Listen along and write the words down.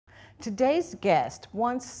Today's guest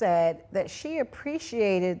once said that she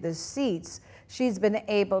appreciated the seats she's been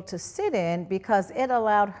able to sit in because it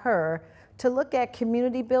allowed her to look at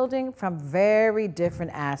community building from very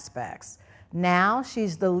different aspects. Now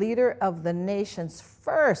she's the leader of the nation's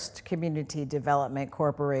first community development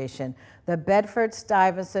corporation, the Bedford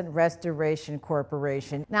Stuyvesant Restoration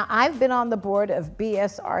Corporation. Now, I've been on the board of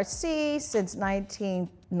BSRC since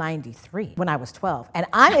 1993, when I was 12. And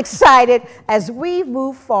I'm excited as we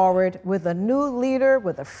move forward with a new leader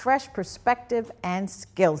with a fresh perspective and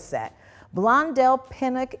skill set. Blondel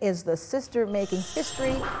Pinnock is the sister making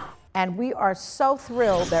history, and we are so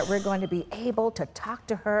thrilled that we're going to be able to talk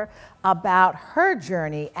to her about her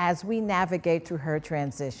journey as we navigate through her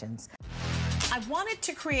transitions. I wanted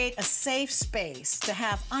to create a safe space to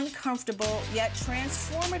have uncomfortable yet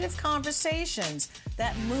transformative conversations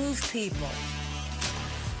that move people,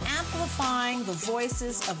 amplifying the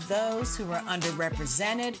voices of those who are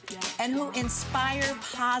underrepresented and who inspire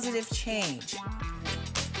positive change.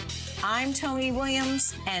 I'm Tony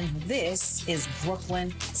Williams, and this is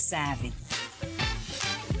Brooklyn Savvy.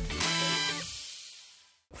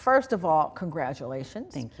 First of all,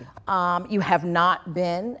 congratulations. Thank you. You have not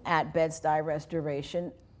been at Bed-Stuy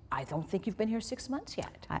Restoration. I don't think you've been here 6 months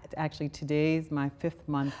yet. Actually, today's my 5th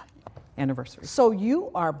month anniversary. So you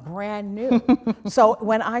are brand new. So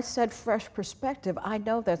when I said fresh perspective, I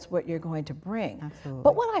know that's what you're going to bring. Absolutely.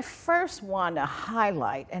 But what I first want to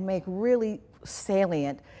highlight and make really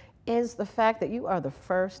salient is the fact that you are the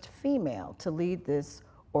first female to lead this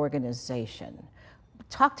organization.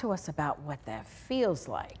 Talk to us about what that feels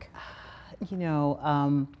like. You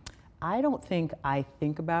know, I don't think I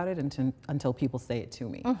think about it until people say it to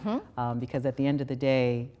me. Because at the end of the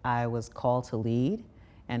day, I was called to lead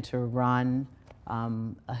and to run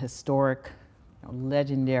a historic,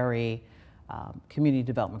 legendary community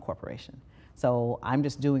development corporation. So I'm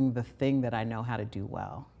just doing the thing that I know how to do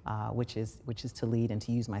well, which is to lead and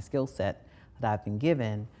to use my skill set that I've been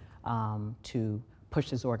given to push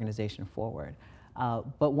this organization forward.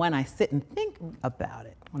 But when I sit and think about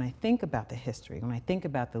it, when I think about the history, when I think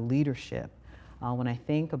about the leadership, when I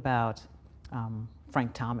think about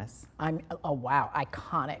Frank Thomas. Oh wow,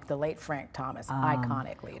 iconic, the late Frank Thomas,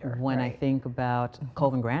 iconic leader. When right. I think about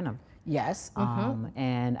Colvin Grantham. Yes.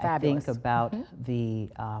 And Fabulous. I think about the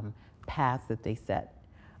paths that they set.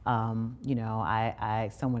 You know,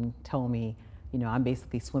 someone told me, you know, I'm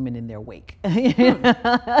basically swimming in their wake.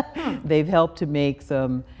 They've helped to make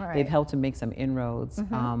some. Right. They've helped to make some inroads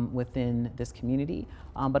within this community,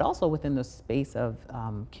 but also within the space of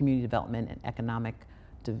community development and economic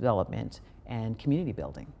development and community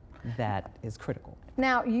building that is critical.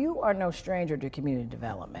 Now, you are no stranger to community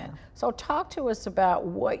development. So talk to us about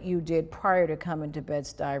what you did prior to coming to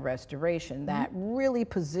Bed-Stuy Restoration that really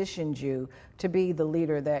positioned you to be the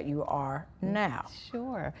leader that you are now.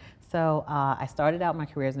 Sure. So I started out my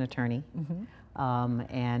career as an attorney,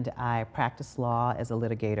 and I practiced law as a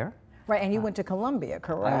litigator. Right, and you went to Columbia,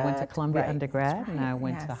 correct? I went to Columbia undergrad, right. and I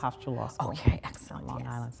went to Yes. Hofstra Law School. Okay, excellent. On Long yes.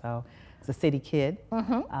 Island. So as a city kid,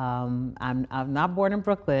 I'm not born in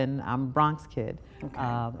Brooklyn. I'm a Bronx kid. Okay.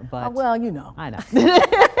 But oh, well, you know. I know.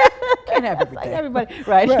 Can't have everything. Like everybody,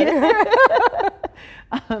 right?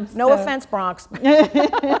 No offense, Bronx.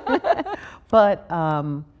 But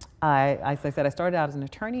as I said, I started out as an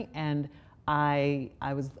attorney, and I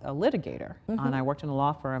was a litigator, and I worked in a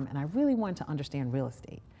law firm, and I really wanted to understand real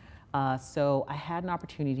estate. So I had an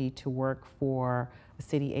opportunity to work for a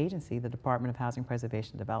city agency, the Department of Housing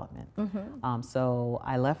Preservation and Development. So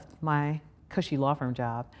I left my cushy law firm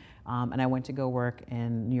job, and I went to go work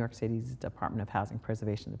in New York City's Department of Housing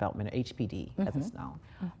Preservation and Development, or HPD as it's known.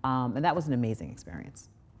 And that was an amazing experience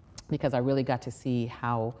because I really got to see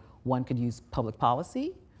how one could use public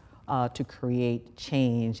policy to create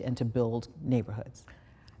change and to build neighborhoods.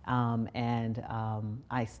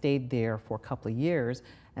 I stayed there for a couple of years,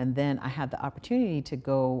 and then I had the opportunity to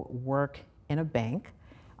go work in a bank,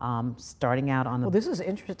 starting out on the... Well, this is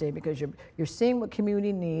interesting because you're seeing what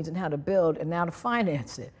community needs and how to build and now to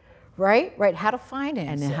finance it, right? Right, how to finance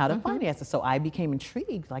it. And then how to finance it. So I became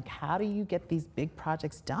intrigued, like how do you get these big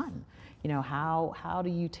projects done? You know, how do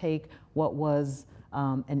you take what was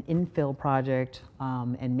an infill project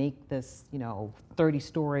and make this,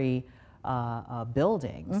 30-story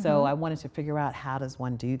building. So I wanted to figure out how does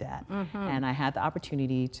one do that. And I had the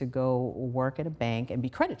opportunity to go work at a bank and be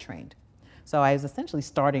credit trained. So I was essentially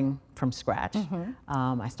starting from scratch.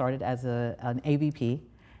 I started as an AVP,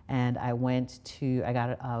 and I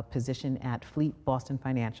got a position at Fleet Boston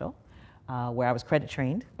Financial, where I was credit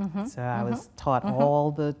trained. So I was taught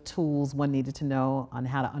all the tools one needed to know on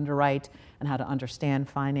how to underwrite and how to understand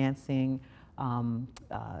financing,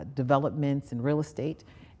 developments and real estate.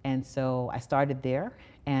 And so I started there,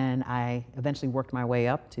 and I eventually worked my way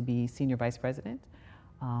up to be senior vice president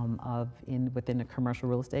within the commercial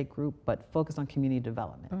real estate group, but focused on community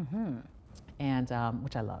development, and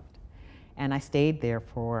which I loved. And I stayed there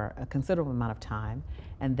for a considerable amount of time,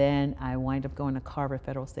 and then I wind up going to Carver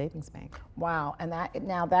Federal Savings Bank. Wow, and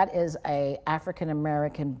that is a African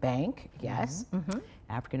American bank, yes?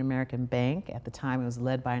 African American bank. At the time, it was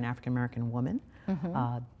led by an African American woman,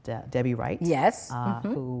 Debbie Wright. Yes.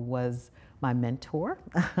 Who was my mentor,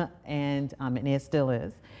 and it still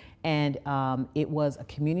is. And it was a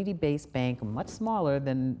community-based bank, much smaller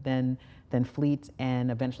than Fleet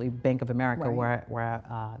and eventually Bank of America, Right. where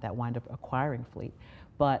that wind up acquiring Fleet.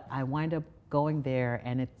 But I wind up going there,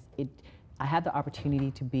 and I had the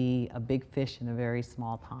opportunity to be a big fish in a very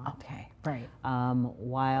small pond. Okay, right.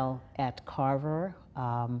 While at Carver,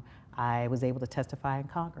 I was able to testify in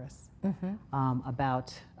Congress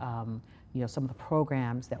about some of the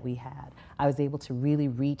programs that we had. I was able to really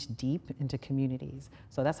reach deep into communities.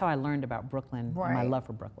 So that's how I learned about Brooklyn and my Right. love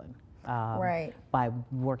for Brooklyn. Right. By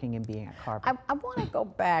working and being at Carver. I want to go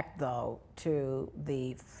back though to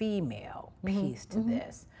the female piece to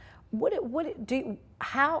this.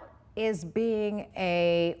 How is being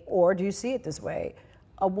or do you see it this way,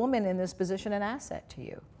 a woman in this position an asset to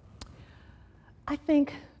you? I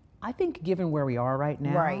think given where we are right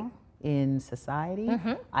now Right. in society,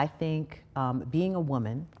 I think being a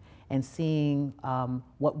woman and seeing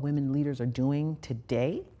what women leaders are doing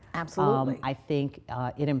today, Absolutely. I think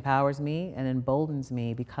it empowers me and emboldens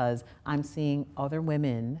me because I'm seeing other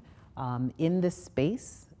women in this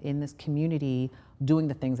space, in this community, doing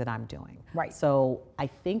the things that I'm doing. Right. So I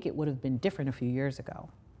think it would have been different a few years ago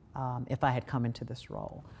if I had come into this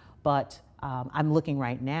role. But I'm looking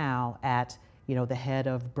right now at the head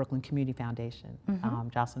of Brooklyn Community Foundation,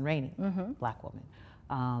 Jocelyn Rainey, Black woman.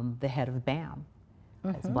 The head of BAM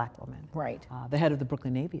is a Black woman. Right. The head of the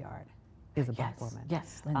Brooklyn Navy Yard is a Black woman.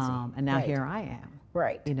 Yes, Lindsay. And now Right. here I am,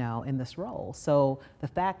 Right. in this role. So the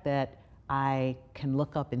fact that I can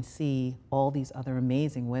look up and see all these other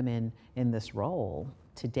amazing women in this role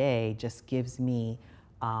today just gives me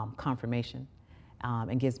confirmation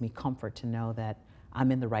and gives me comfort to know that I'm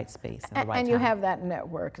in the right space at the right time. And you have that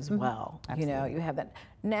network as well. Absolutely. You have that.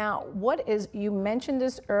 Now, you mentioned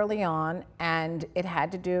this early on, and it had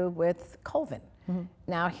to do with Colvin.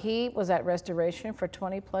 Now, he was at Restoration for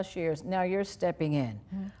 20 plus years. Now you're stepping in.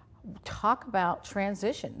 Talk about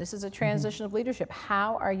transition. This is a transition of leadership.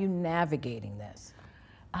 How are you navigating this?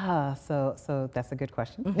 So that's a good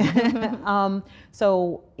question.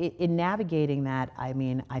 So in navigating that, I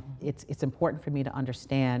mean, it's important for me to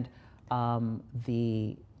understand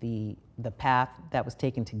the path that was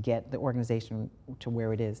taken to get the organization to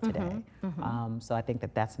where it is today. So I think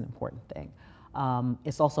that that's an important thing.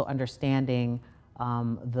 It's also understanding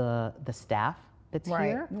the staff that's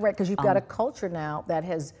here. Right, because you've got a culture now that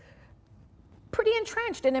has pretty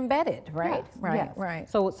entrenched and embedded, right? Yes, right, yes. right.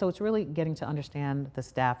 So it's really getting to understand the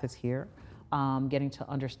staff is here, getting to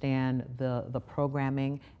understand the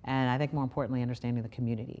programming, and I think more importantly, understanding the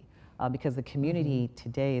community. Because the community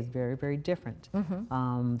today is very, very different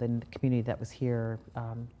than the community that was here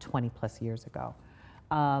 20 plus years ago.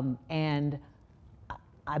 And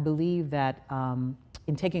I believe that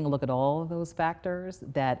in taking a look at all of those factors,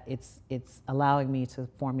 that it's allowing me to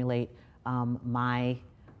formulate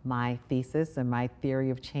my thesis and my theory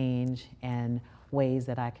of change and ways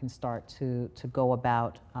that I can start to go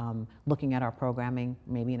about looking at our programming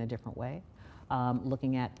maybe in a different way,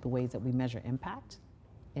 looking at the ways that we measure impact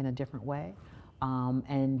in a different way,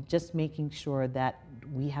 and just making sure that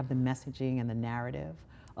we have the messaging and the narrative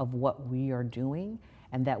of what we are doing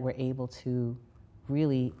and that we're able to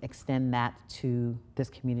really extend that to this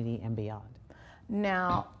community and beyond.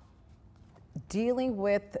 Now, dealing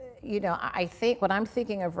with, I think when I'm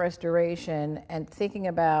thinking of Restoration and thinking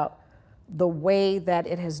about the way that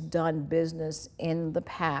it has done business in the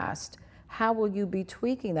past, how will you be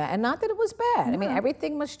tweaking that? And not that it was bad. I mean,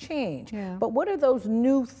 everything must change. Yeah. But what are those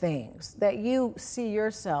new things that you see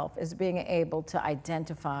yourself as being able to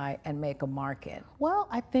identify and make a mark in? Well,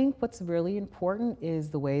 I think what's really important is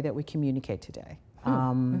the way that we communicate today.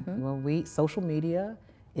 Social media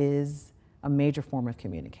is a major form of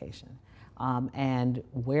communication. And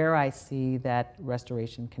where I see that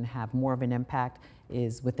Restoration can have more of an impact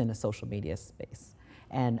is within the social media space.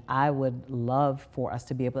 And I would love for us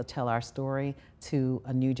to be able to tell our story to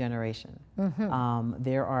a new generation.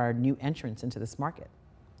 There are new entrants into this market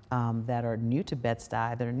that are new to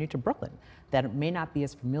Bed-Stuy, that are new to Brooklyn, that may not be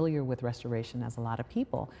as familiar with Restoration as a lot of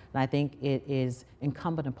people. And I think it is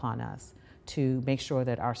incumbent upon us to make sure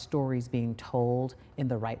that our story is being told in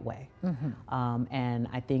the right way. And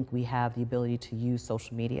I think we have the ability to use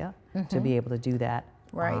social media to be able to do that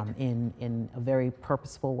in a very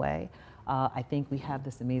purposeful way. I think we have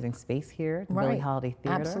this amazing space here, the Billie Holiday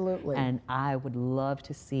Theater. Absolutely. And I would love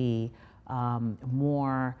to see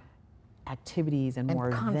more activities and more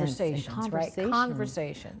events and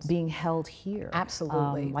conversations being held here.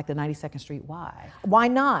 Absolutely. Like the 92nd Street Y. Why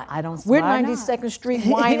not? I don't. We're 92nd Street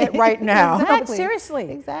Ying it right now. Exactly. No, but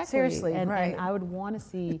seriously. Exactly. Seriously. And I would want to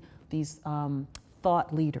see these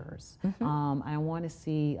thought leaders. I want to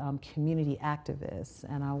see community activists,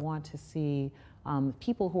 and I want to see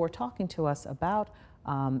people who are talking to us about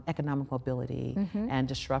economic mobility and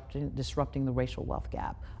disrupting the racial wealth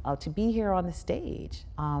gap, to be here on the stage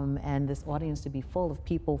and this audience to be full of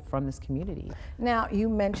people from this community. Now, you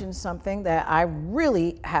mentioned something that I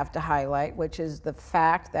really have to highlight, which is the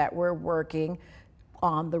fact that we're working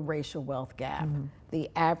on the racial wealth gap. The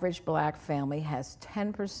average black family has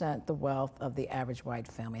 10% the wealth of the average white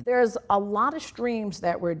family. There's a lot of streams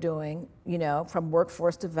that we're doing, you know, from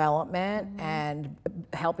workforce development and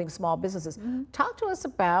helping small businesses. Talk to us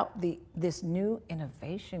about this new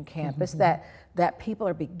innovation campus that people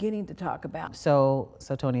are beginning to talk about. So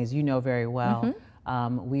Tony, as you know very well,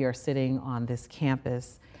 we are sitting on this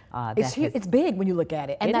campus. It's big when you look at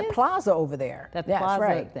it. And that plaza over there. That plaza.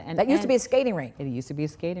 Right. That used to be a skating rink. It used to be a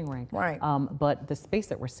skating rink. Right. But the space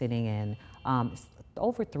that we're sitting in is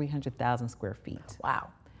over 300,000 square feet. Wow.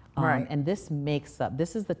 And this makes up,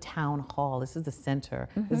 this is the town hall, this is the center,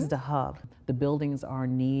 this is the hub. The buildings are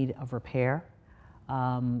in need of repair.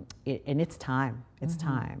 And it's time, it's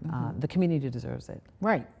time. The community deserves it.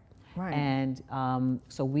 Right. And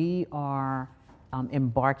so we are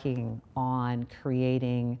embarking on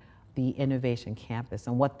creating the Innovation Campus,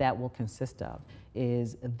 and what that will consist of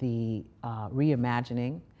is the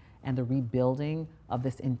reimagining and the rebuilding of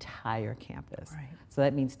this entire campus. So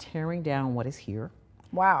that means tearing down what is here.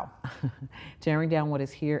 Wow. Tearing down what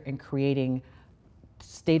is here and creating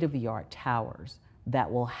state-of-the-art towers that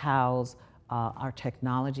will house our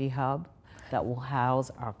technology hub, that will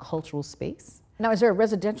house our cultural space. Now, is there a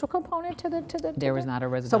residential component to the? There is not a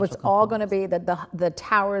residential component. So it's all going to be the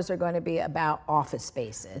towers are going to be about office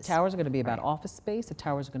spaces. The towers are going to be about office space. The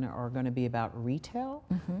towers are going to be about retail.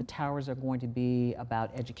 The towers are going to be about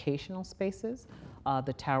educational spaces.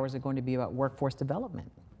 The towers are going to be about workforce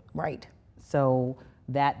development. Right. So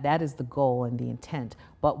that is the goal and the intent.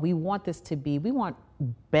 But we want this to be, we want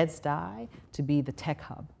Bed-Stuy to be the tech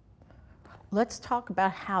hub. Let's talk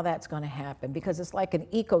about how that's going to happen, because it's like an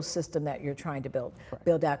ecosystem that you're trying to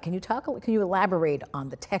build out. Can you elaborate on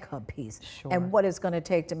the tech hub piece and what it's going to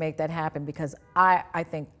take to make that happen? Because I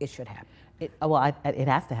think it should happen. It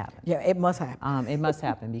has to happen. Yeah, it must happen. It must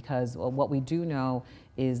happen because what we do know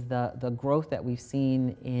is the growth that we've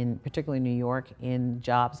seen in particularly New York in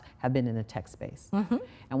jobs have been in the tech space.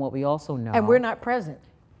 And what we also know, and we're not present.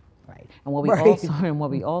 Right. And what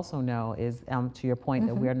we also know is, to your point,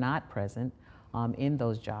 that we're not present in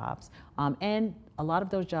those jobs. And a lot of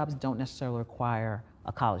those jobs don't necessarily require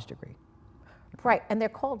a college degree. Right, and they're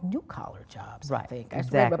called new-collar jobs, I think.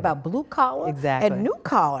 Exactly. I read about blue-collar and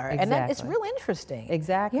new-collar, and that is real interesting.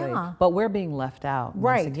 Exactly. Yeah. But we're being left out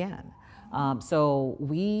once again. So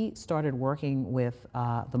we started working with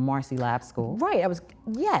the Marcy Lab School. Right,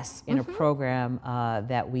 in a program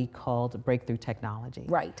that we called Breakthrough Technology.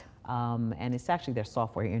 Right. And it's actually their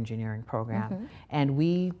software engineering program. And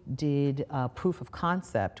we did a proof of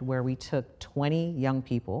concept where we took 20 young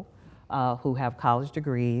people who have college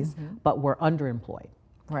degrees but were underemployed.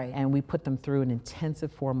 Right. And we put them through an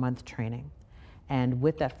intensive 4-month training. And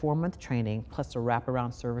with that 4-month training, plus the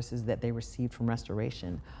wraparound services that they received from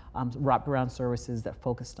restoration, wraparound services that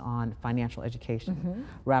focused on financial education,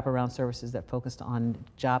 wraparound services that focused on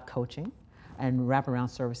job coaching, and wraparound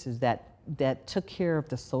services that took care of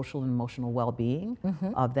the social and emotional well-being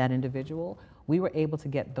of that individual, we were able to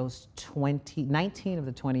get those 19 of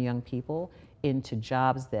the 20 young people into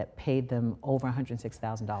jobs that paid them over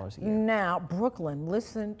 $106,000 a year. Now, Brooklyn,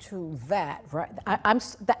 listen to that, right?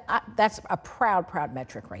 That's a proud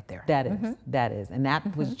metric right there. That is, and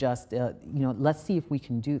that was just, let's see if we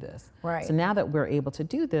can do this. Right. So now that we're able to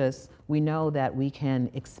do this, we know that we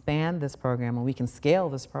can expand this program and we can scale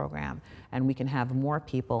this program and we can have more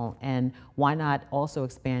people, and why not also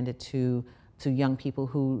expand it to young people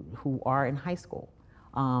who are in high school.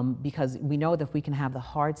 Because we know that if we can have the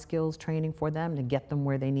hard skills training for them to get them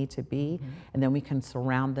where they need to be, and then we can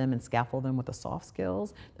surround them and scaffold them with the soft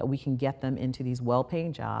skills, that we can get them into these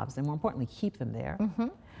well-paying jobs, and more importantly, keep them there,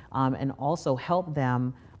 and also help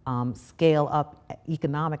them scale up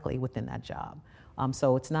economically within that job.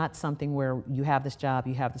 So it's not something where you have this job,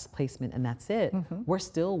 you have this placement, and that's it. We're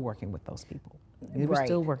still working with those people. We're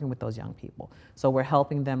still working with those young people. So we're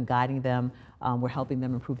helping them, guiding them. We're helping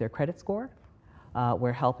them improve their credit score.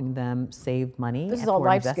 We're helping them save money. This is all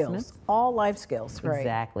life skills. All life skills, right?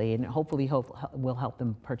 Exactly, and hopefully we'll help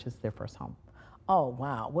them purchase their first home. Oh,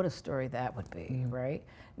 wow, what a story that would be, right?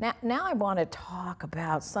 Now I want to talk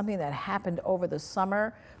about something that happened over the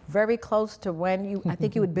summer, very close to when I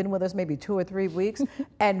think you had been with us maybe 2 or 3 weeks,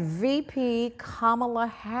 and VP Kamala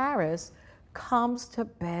Harris comes to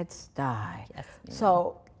Bed-Stuy. Yes,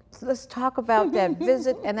 so let's talk about that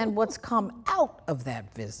visit and then what's come out of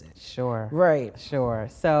that visit. Sure. Right. Sure.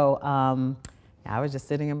 So I was just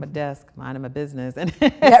sitting at my desk, minding my business, and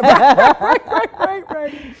right.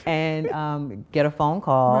 And get a phone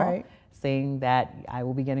call saying that I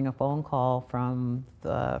will be getting a phone call from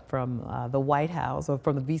the White House or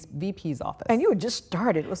from the VP's office. And you had just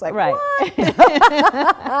started. It was like, right. What?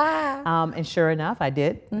 And sure enough, I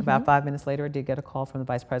did. About 5 minutes later, I did get a call from the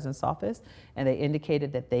Vice President's office, and they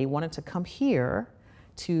indicated that they wanted to come here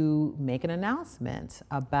to make an announcement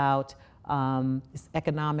about this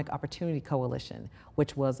Economic Opportunity Coalition,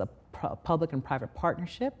 which was a public and private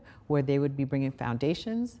partnership where they would be bringing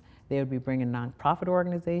foundations, they would be bringing nonprofit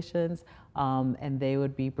organizations, and they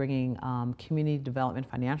would be bringing community development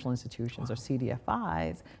financial institutions, or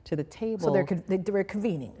CDFIs, to the table. So they were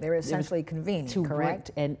convening. They were essentially convening,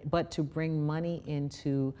 correct? But to bring money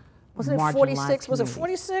into wasn't it 46? Was it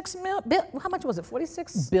 46 mil? How much was it?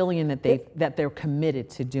 46 billion that they're committed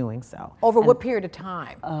to doing so. Over what period of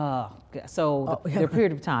time? Their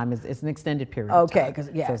period of time is an extended period. of time. Okay, because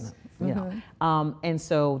yes. So, you know, and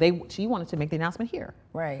so she wanted to make the announcement here.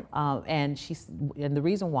 Right. And the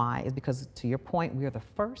reason why is because, to your point, we are the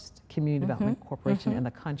first community development corporation in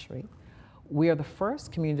the country. We are the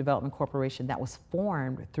first community development corporation that was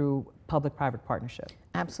formed through public-private partnership.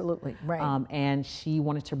 Absolutely, right. And she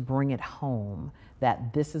wanted to bring it home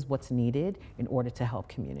that this is what's needed in order to help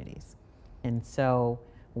communities. And so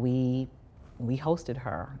we hosted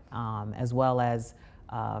her, as well as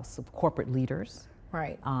some corporate leaders,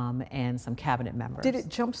 right, and some cabinet members. Did it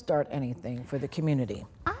jumpstart anything for the community?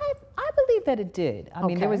 I believe that it did. I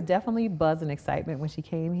mean, there was definitely buzz and excitement when she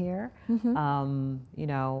came here. You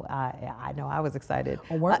know, I know I was excited.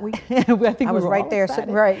 Oh, weren't we? I think I was right there,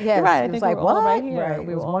 sitting right. Yes, right. It was like, what? Right here. Right.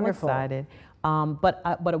 We were all wonderful. Excited.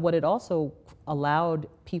 But what it also allowed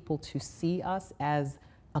people to see us as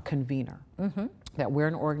a convener. That we're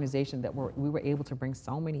an organization that we were able to bring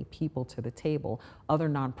so many people to the table, other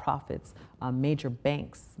nonprofits, major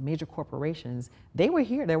banks, major corporations. They were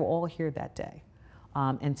here. They were all here that day.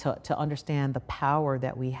 And to understand the power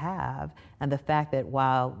that we have, and the fact that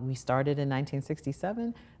while we started in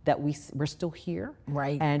 1967, that we're still here,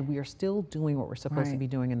 right, and we are still doing what we're supposed to be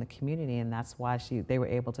doing in the community, and that's why they were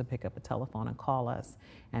able to pick up a telephone and call us,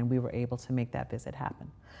 and we were able to make that visit happen.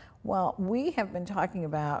 Well, we have been talking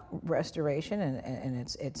about restoration, and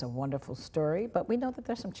it's a wonderful story, but we know that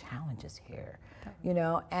there's some challenges here, you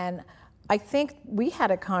know, and I think we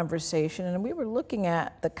had a conversation, and we were looking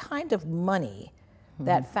at the kind of money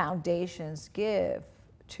that foundations give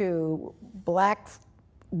to Black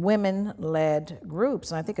women-led groups,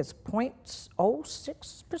 and I think it's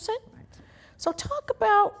 0.06%. So talk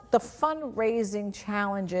about the fundraising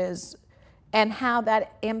challenges and how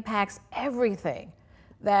that impacts everything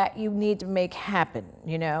that you need to make happen,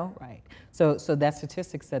 you know? Right. So that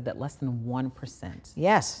statistic said that less than 1%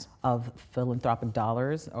 yes, of philanthropic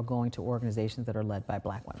dollars are going to organizations that are led by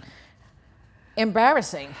Black women.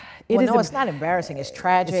 Embarrassing. No, it's not embarrassing. It's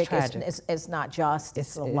tragic. It's tragic. It's not just.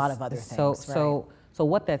 It's a lot of other things. So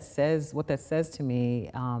what that says to me,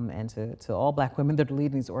 and to all Black women that are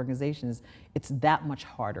leading these organizations, it's that much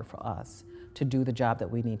harder for us to do the job that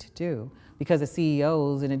we need to do, because the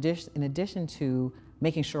CEOs, in addition to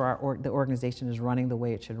making sure the organization is running the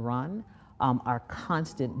way it should run, our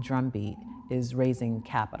constant drumbeat is raising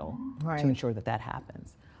capital to ensure that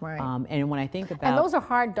happens. Right. And when I think about— And those are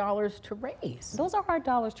hard dollars to raise. Those are hard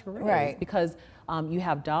dollars to raise. Right. Because you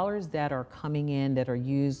have dollars that are coming in that are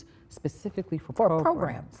used specifically for a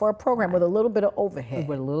program with a little bit of overhead.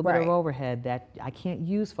 With a little bit of overhead that I can't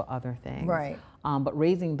use for other things. Right. But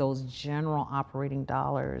raising those general operating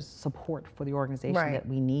dollars, support for the organization that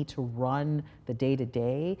we need to run the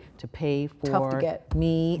day-to-day, to pay for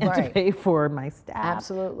me and to pay for my staff.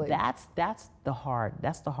 Absolutely. That's the hard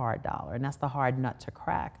dollar, and that's the hard nut to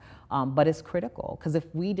crack. But it's critical, because if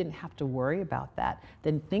we didn't have to worry about that,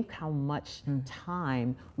 then think how much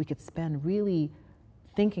time we could spend really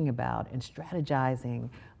thinking about and strategizing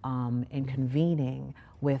and convening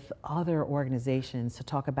with other organizations to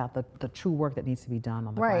talk about the true work that needs to be done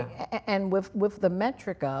on the ground. Right, and with the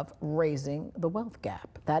metric of raising the wealth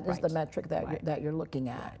gap. That is the metric that you're looking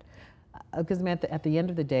at. Because at the end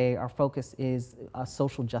of the day, our focus is a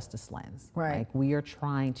social justice lens. Right. Like, we are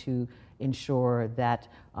trying to ensure that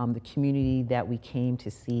the community that we came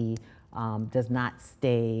to see does not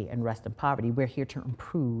stay and rest in poverty. We're here to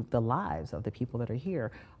improve the lives of the people that are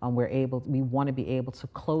here. We want to be able to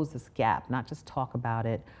close this gap, not just talk about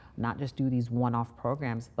it, not just do these one-off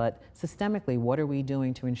programs, but systemically, what are we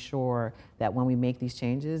doing to ensure that when we make these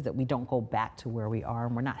changes, that we don't go back to where we are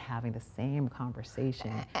and we're not having the same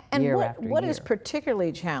conversation year after year. What is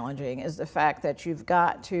particularly challenging is the fact that you've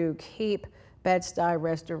got to keep Bed-Stuy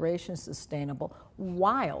restoration sustainable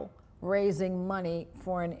while raising money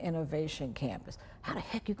for an innovation campus. How the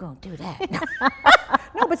heck you gonna do that?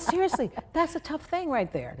 No, but seriously, that's a tough thing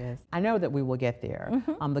right there. It is. I know that we will get there.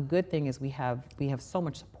 The good thing is we have so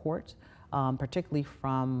much support, particularly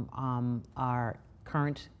from our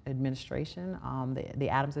current administration, the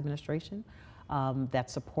Adams administration,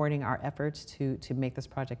 that's supporting our efforts to make this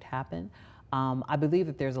project happen. I believe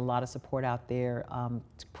that there's a lot of support out there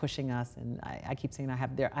pushing us, and I keep saying I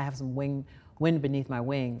have some wind beneath my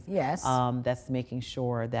wings. Yes. That's making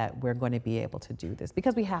sure that we're going to be able to do this,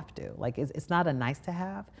 because we have to. Like, it's not a nice to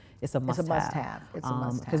have, it's a must have. It's a must have. It's a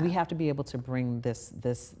must have. Because we have to be able to bring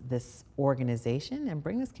this organization and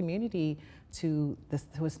bring this community to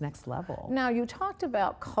its next level. Now, you talked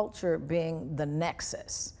about culture being the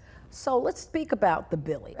nexus. So let's speak about the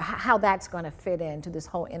Billy, how that's going to fit into this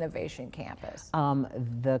whole innovation campus.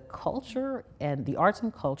 The culture and the arts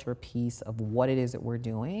and culture piece of what it is that we're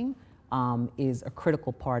doing is a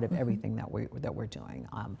critical part of everything that we're doing.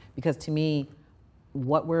 Because to me,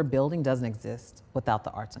 what we're building doesn't exist without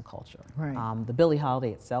the arts and culture. Right. The Billie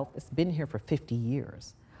holiday itself, it's been here for 50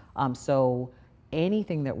 years. So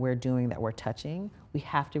anything that we're doing, that we're touching, we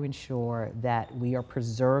have to ensure that we are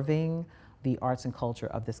preserving the arts and culture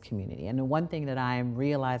of this community. And the one thing that I am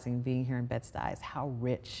realizing being here in Bed-Stuy is how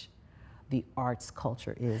rich the arts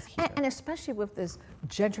culture is here. And especially with this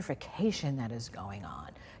gentrification that is going on.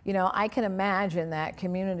 You know, I can imagine that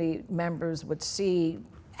community members would see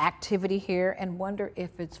activity here and wonder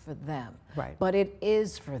if it's for them. Right. But it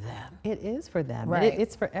is for them. It is for them. Right.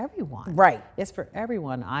 It's for everyone. Right. It's for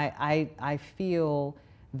everyone. I feel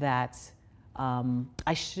that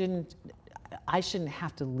I shouldn't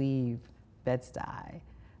have to leave Bed-Stuy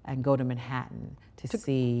and go to Manhattan to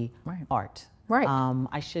see art. Right.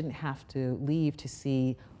 I shouldn't have to leave to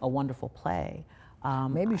see a wonderful play.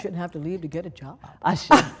 Maybe you shouldn't have to leave to get a job. I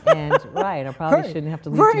should, and I probably shouldn't have to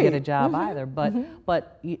leave to get a job either.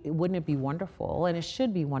 But wouldn't it be wonderful? And it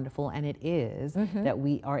should be wonderful, and it is that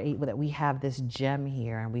we are able, that we have this gem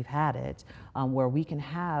here, and we've had it, where we can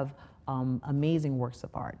have amazing works of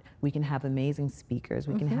art. We can have amazing speakers.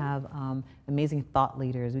 We can have amazing thought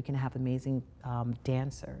leaders. We can have amazing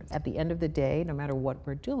dancers. At the end of the day, no matter what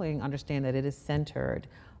we're doing, understand that it is centered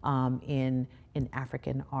in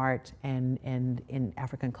African art and in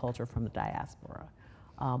African culture from the diaspora.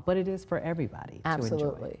 But it is for everybody to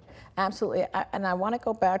enjoy. Absolutely. And I want to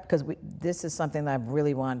go back, because this is something that I've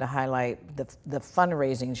really wanted to highlight, the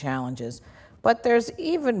fundraising challenges. But there's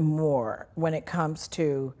even more when it comes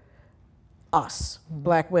to us,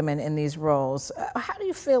 Black women in these roles. How do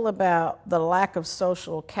you feel about the lack of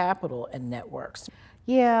social capital and networks?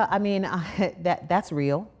 Yeah, I mean, that's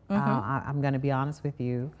real. I'm going to be honest with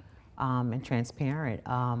you and transparent.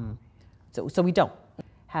 So we don't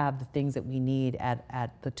have the things that we need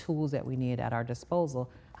at the tools that we need at our disposal.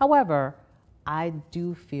 However, I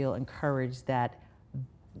do feel encouraged that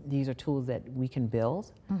these are tools that we can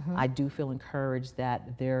build. I do feel encouraged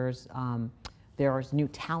that there's new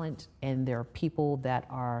talent, and there are people that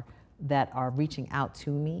are reaching out to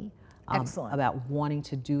me about wanting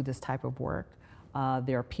to do this type of work.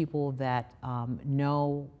 There are people that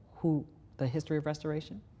know the history of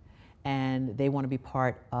restoration, and they want to be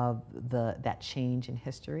part of that change in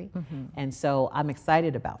history. And so I'm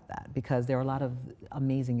excited about that, because there are a lot of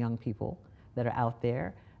amazing young people that are out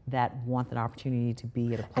there that want an opportunity to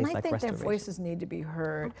be at a place like restoration. And I think their voices need to be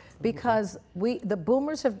heard, because the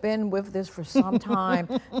boomers have been with this for some time,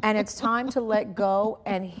 and it's time to let go,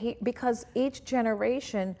 because each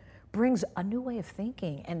generation brings a new way of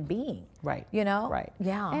thinking and being. Right. You know? Right.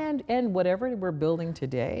 Yeah. And whatever we're building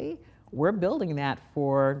today, we're building that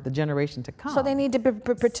for the generation to come. So they need to be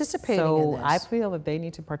participating in this. So I feel that they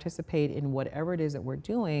need to participate in whatever it is that we're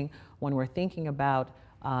doing when we're thinking about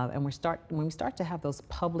and when we start to have those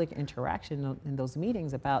public interaction in those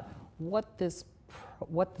meetings about what this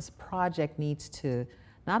project needs to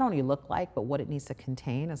not only look like, but what it needs to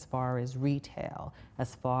contain as far as retail,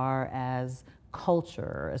 as far as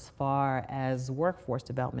culture, as far as workforce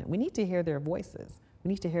development. We need to hear their voices. We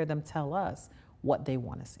need to hear them tell us what they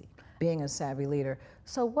want to see. Being a savvy leader.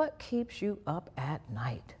 So what keeps you up at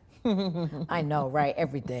night? I know, right?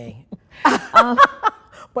 Every day.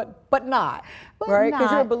 But not, right?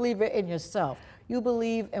 Because you're a believer in yourself. You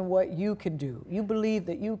believe in what you can do. You believe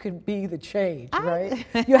that you can be the change, right?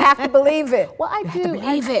 You have to believe it. Well, I you do.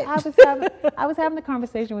 Have to believe it. I was having a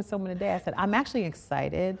conversation with someone today. I said, I'm actually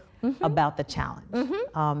excited about the challenge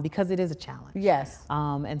because it is a challenge. Yes.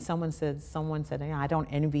 And someone said, I don't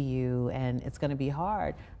envy you and it's going to be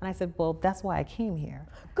hard. And I said, well, that's why I came here.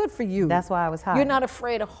 Good for you. That's why I was hired. You're not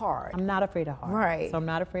afraid of hard. I'm not afraid of hard. Right. So I'm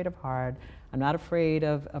not afraid of hard. I'm not afraid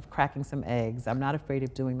of cracking some eggs. I'm not afraid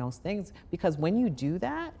of doing those things because when you do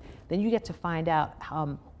that, then you get to find out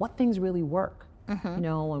what things really work, you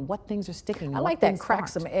know, and what things are sticking. I like that, crack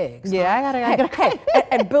some eggs. Yeah, I gotta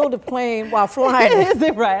and build a plane while flying.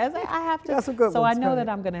 Right, I have to. That's a good so one. I know that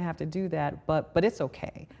I'm gonna have to do that, but it's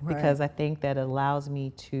okay because I think that it allows me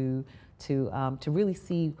to really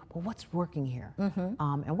see, well, what's working here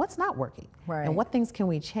and what's not working, and what things can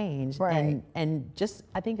we change, and just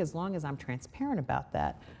I think as long as I'm transparent about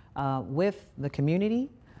that with the community,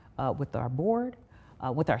 with our board,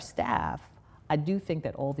 with our staff, I do think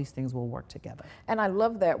that all these things will work together. And I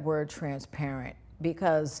love that word transparent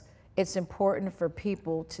because it's important for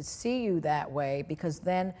people to see you that way because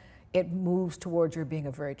then it moves towards you being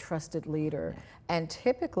a very trusted leader. And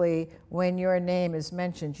typically, when your name is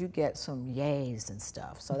mentioned, you get some yays and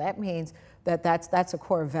stuff. So that means that that's a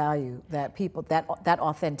core value that people, that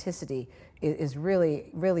authenticity is really,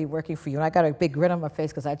 really working for you. And I got a big grin on my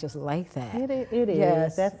face because I just like that. It is.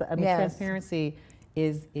 Yes. I mean, transparency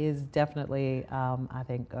is definitely, I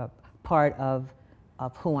think, a part of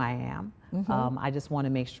who I am. I just want to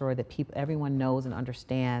make sure that everyone knows and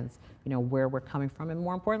understands, you know, where we're coming from and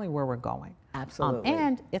more importantly, where we're going. Absolutely.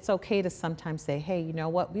 And it's okay to sometimes say, hey, you know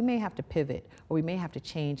what, we may have to pivot or we may have to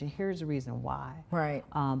change and here's the reason why. Right.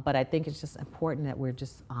 But I think it's just important that we're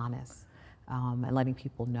just honest and letting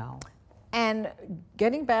people know. And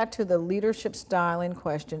getting back to the leadership style in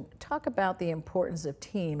question, talk about the importance of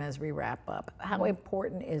team as we wrap up. How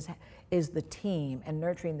important is the team and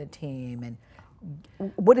nurturing the team, and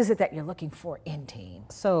what is it that you're looking for in team?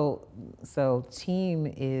 So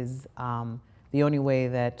team is the only way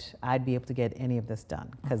that I'd be able to get any of this done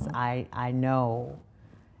because I know,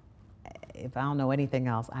 if I don't know anything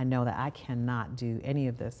else, I know that I cannot do any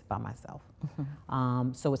of this by myself.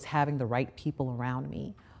 So it's having the right people around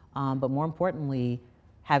me. But more importantly,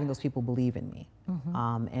 having those people believe in me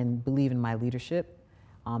and believe in my leadership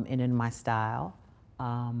and in my style,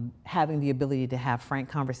 having the ability to have frank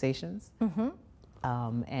conversations.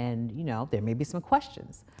 And, you know, there may be some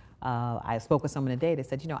questions. I spoke with someone today that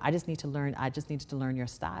said, you know, I just needed to learn your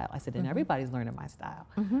style. I said, and everybody's learning my style.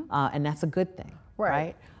 And that's a good thing,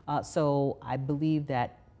 right? So I believe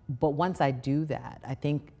that, but once I do that, I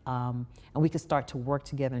think, and we can start to work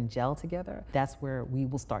together and gel together, that's where we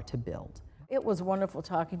will start to build. It was wonderful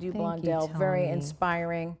talking to you, Thank Blondel. you, Very Tony.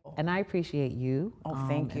 inspiring. And I appreciate you.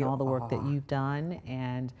 Thank you. And all the work that you've done,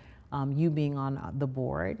 and you being on the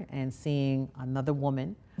board and seeing another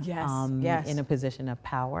woman in a position of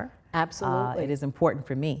power. Absolutely. It is important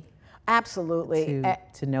for me. Absolutely.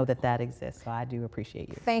 To know that that exists. So I do appreciate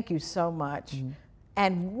you. Thank you so much.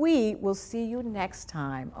 And we will see you next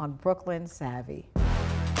time on Brooklyn Savvy.